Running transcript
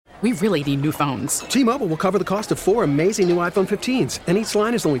We really need new phones. T-Mobile will cover the cost of 4 amazing new iPhone 15s, and each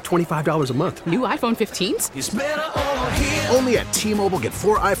line is only $25 a month. New iPhone 15s? It's better over here. Only at T-Mobile, get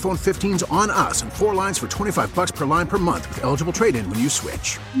 4 iPhone 15s on us and 4 lines for $25 per line per month with eligible trade-in when you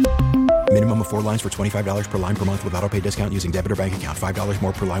switch. Minimum of 4 lines for $25 per line per month with autopay discount using debit or bank account. $5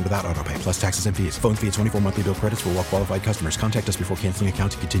 more per line without autopay, plus taxes and fees. Phone fee at 24 monthly bill credits for well-qualified customers. Contact us before canceling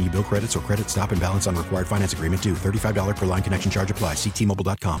account to continue bill credits or credit stop and balance on required finance agreement due. $35 per line connection charge applies. See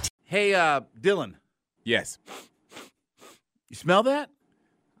T-Mobile.com. Hey, Dylan. Yes. You smell that?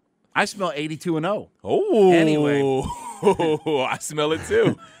 I smell 82-0. Oh. Anyway. I smell it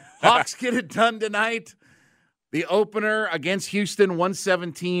too. Hawks get it done tonight. The opener against Houston,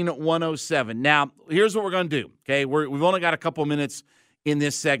 117-107. Now, here's what we're going to do, okay? We've only got a couple minutes in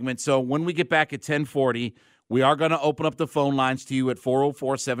this segment, so when we get back at 10:40, we are going to open up the phone lines to you at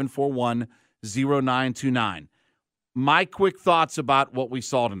 404-741-0929. My quick thoughts about what we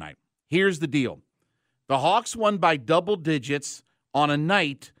saw tonight. Here's the deal. The Hawks won by double digits on a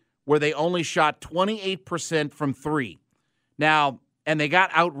night where they only shot 28% from three. Now, and they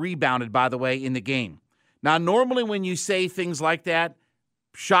got out-rebounded, by the way, in the game. Now, normally when you say things like that,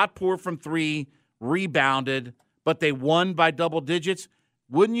 shot poor from three, rebounded, but they won by double digits,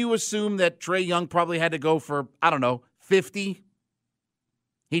 wouldn't you assume that Trae Young probably had to go for, 50?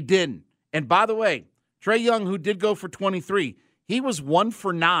 He didn't. And by the way, Trae Young, who did go for 23, he was 1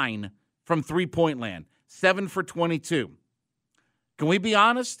 for 9 from three-point land, 7 for 22. Can we be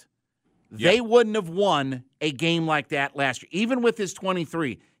honest? Yeah. They wouldn't have won a game like that last year, even with his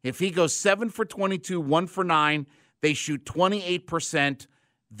 23. If he goes 7 for 22, 1 for 9, they shoot 28%,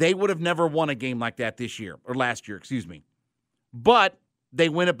 they would have never won a game like that this year, or last year, excuse me. But they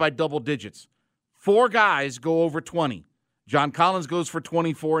win it by double digits. 4 guys go over 20. John Collins goes for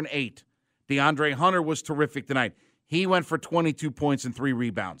 24 and 8. DeAndre Hunter was terrific tonight. He went for 22 points and 3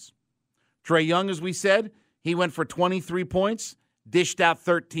 rebounds. Trae Young, as we said, he went for 23 points, dished out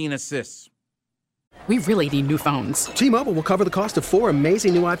 13 assists. We really need new phones. T-Mobile will cover the cost of 4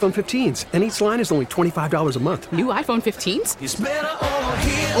 amazing new iPhone 15s, and each line is only $25 a month. New iPhone 15s? It's better over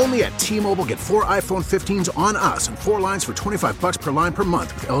here. Only at T-Mobile, get 4 iPhone 15s on us and 4 lines for $25 per line per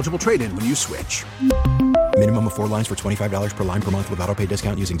month with eligible trade-in when you switch. Minimum of 4 lines for $25 per line per month with autopay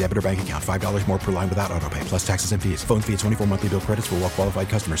discount using debit or bank account. $5 more per line without autopay, plus taxes and fees. Phone fee at 24 monthly bill credits for well-qualified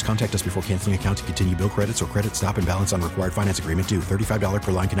customers. Contact us before canceling account to continue bill credits or credit stop and balance on required finance agreement due. $35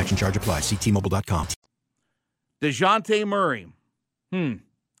 per line connection charge applies. See T-Mobile.com. DeJounte Murray,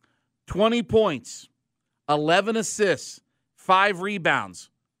 20 points, 11 assists, 5 rebounds.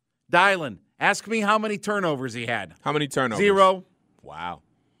 Dylan, ask me how many turnovers he had. How many turnovers? 0. Wow.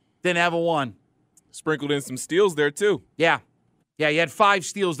 Didn't have a 1. Sprinkled in some steals there, too. Yeah, he had 5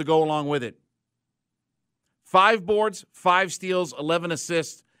 steals to go along with it. 5 boards, 5 steals, 11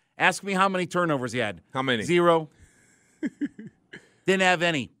 assists. Ask me how many turnovers he had. How many? 0. Didn't have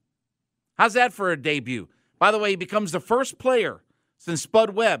any. How's that for a debut? By the way, he becomes the first player since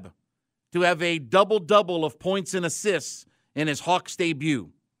Spud Webb to have a double-double of points and assists in his Hawks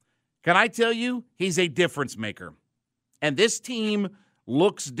debut. Can I tell you, he's a difference maker. And this team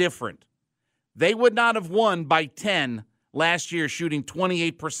looks different. They would not have won by 10 last year, shooting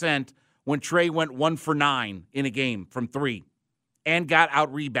 28% when Trae went 1 for 9 in a game from 3 and got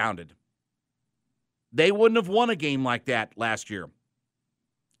out-rebounded. They wouldn't have won a game like that last year.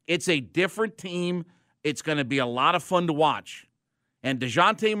 It's a different team. It's going to be a lot of fun to watch. And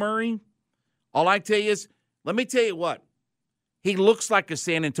DeJounte Murray, all I tell you is, let me tell you what. He looks like a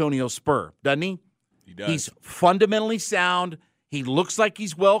San Antonio Spur, doesn't he? He does. He's fundamentally sound. He looks like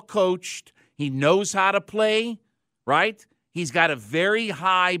he's well coached. He knows how to play, right? He's got a very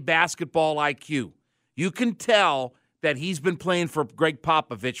high basketball IQ. You can tell that he's been playing for Greg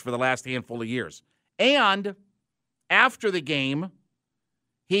Popovich for the last handful of years. And after the game,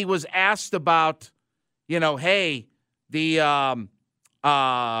 he was asked about, hey, and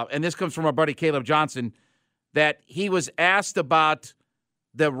this comes from our buddy Caleb Johnson, that he was asked about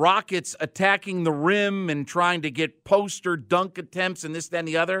the Rockets attacking the rim and trying to get poster dunk attempts and this, that, and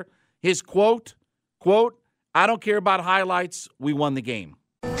the other. His quote, I don't care about highlights. We won the game.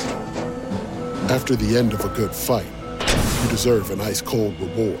 After the end of a good fight, you deserve an ice-cold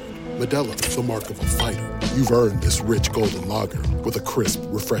reward. Modelo is the mark of a fighter. You've earned this rich golden lager with a crisp,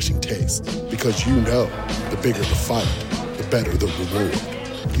 refreshing taste. Because you know, the bigger the fight, the better the reward.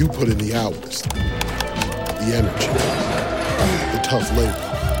 You put in the hours, the energy, the tough labor.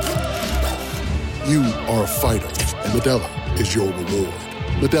 You are a fighter, and Modelo is your reward.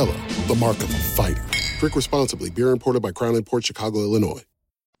 Modelo, the mark of a fighter. Drink responsibly. Beer imported by Crown Imports, Chicago, Illinois.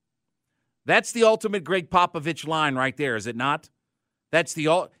 That's the ultimate Greg Popovich line right there, is it not?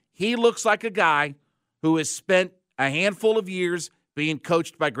 he looks like a guy who has spent a handful of years being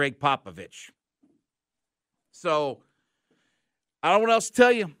coached by Greg Popovich. So, I don't know what else to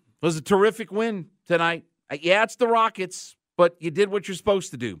tell you. It was a terrific win tonight. Yeah, it's the Rockets, but you did what you're supposed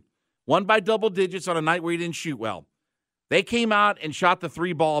to do. Won by double digits on a night where you didn't shoot well. They came out and shot the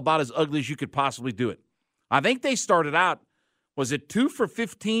three ball about as ugly as you could possibly do it. I think they started out, was it 2 for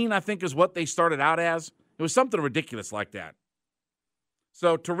 15, I think is what they started out as? It was something ridiculous like that.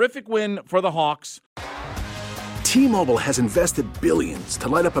 So, terrific win for the Hawks. T-Mobile has invested billions to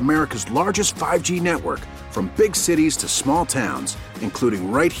light up America's largest 5G network, from big cities to small towns, including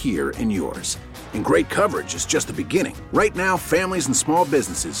right here in yours. And great coverage is just the beginning. Right now, families and small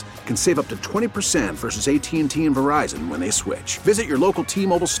businesses can save up to 20% versus AT&T and Verizon when they switch. Visit your local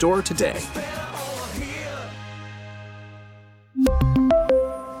T-Mobile store today.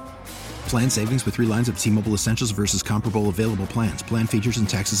 Plan savings with 3 lines of T-Mobile Essentials versus comparable available plans. Plan features and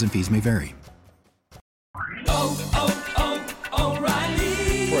taxes and fees may vary.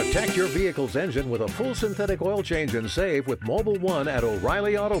 Protect your vehicle's engine with a full synthetic oil change and save with Mobil 1 at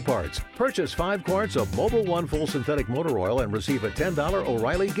O'Reilly Auto Parts. Purchase 5 quarts of Mobil 1 full synthetic motor oil and receive a $10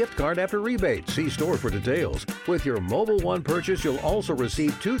 O'Reilly gift card after rebate. See store for details. With your Mobil 1 purchase, you'll also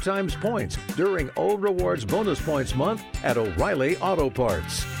receive 2 times points during O Rewards Bonus Points Month at O'Reilly Auto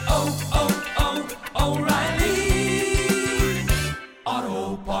Parts. O'Reilly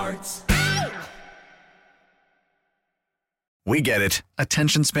Auto Parts. We get it.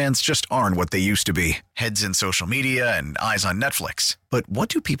 Attention spans just aren't what they used to be. Heads in social media and eyes on Netflix. But what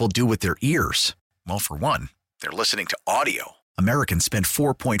do people do with their ears? Well, for one, they're listening to audio. Americans spend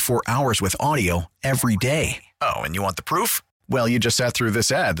 4.4 hours with audio every day. Oh, and you want the proof? Well, you just sat through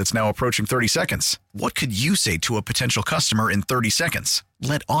this ad that's now approaching 30 seconds. What could you say to a potential customer in 30 seconds?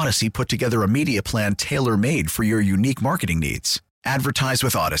 Let Odyssey put together a media plan tailor-made for your unique marketing needs. Advertise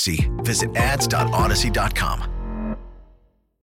with Odyssey. Visit ads.odyssey.com.